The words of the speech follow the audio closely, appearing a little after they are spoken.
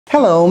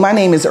Hello, my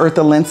name is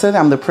Eartha Linson.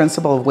 I'm the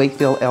principal of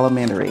Wakefield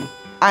Elementary.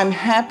 I'm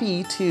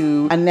happy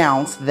to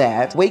announce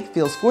that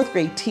Wakefield's fourth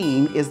grade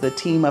team is the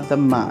team of the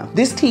month.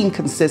 This team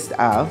consists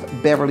of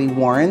Beverly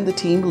Warren, the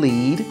team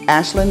lead,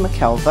 Ashlyn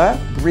McKelva,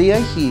 Bria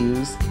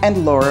Hughes,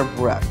 and Laura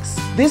Brooks.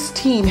 This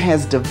team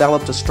has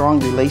developed a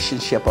strong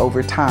relationship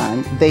over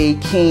time. They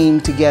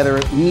came together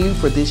new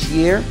for this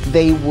year.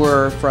 They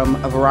were from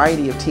a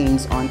variety of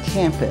teams on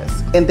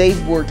campus, and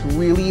they've worked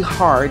really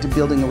hard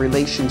building a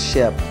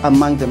relationship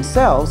among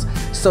themselves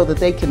so that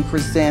they can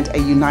present a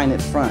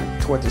united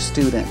front toward the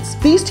students.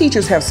 These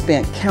teachers have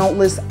spent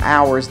countless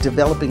hours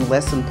developing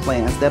lesson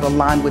plans that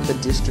align with the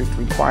district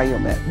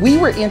requirement. We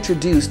were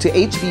introduced to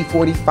HB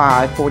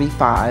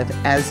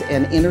 4545 as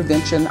an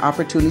intervention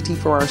opportunity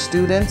for our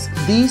students.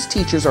 These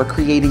teachers are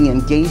creating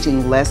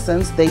engaging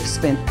lessons. They've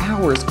spent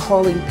hours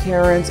calling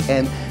parents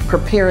and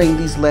preparing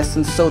these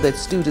lessons so that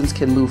students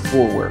can move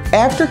forward.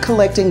 After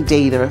collecting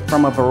data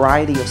from a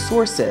variety of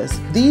sources,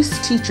 these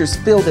teachers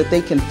feel that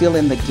they can fill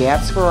in the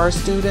gaps for our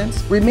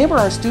students. Remember,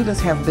 our students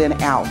have been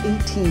out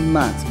 18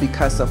 months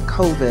because of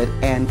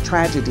COVID and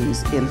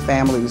tragedies in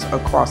families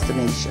across the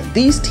nation.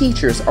 These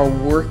teachers are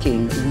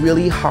working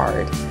really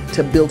hard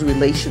to build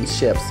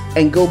relationships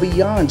and go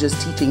beyond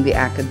just teaching the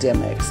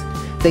academics.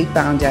 They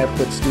found out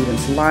what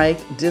students like,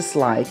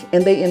 dislike,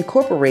 and they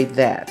incorporate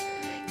that.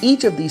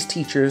 Each of these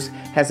teachers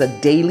has a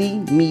daily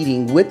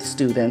meeting with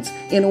students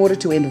in order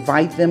to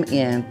invite them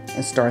in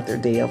and start their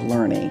day of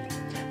learning.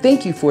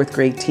 Thank you, fourth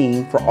grade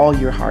team, for all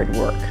your hard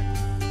work.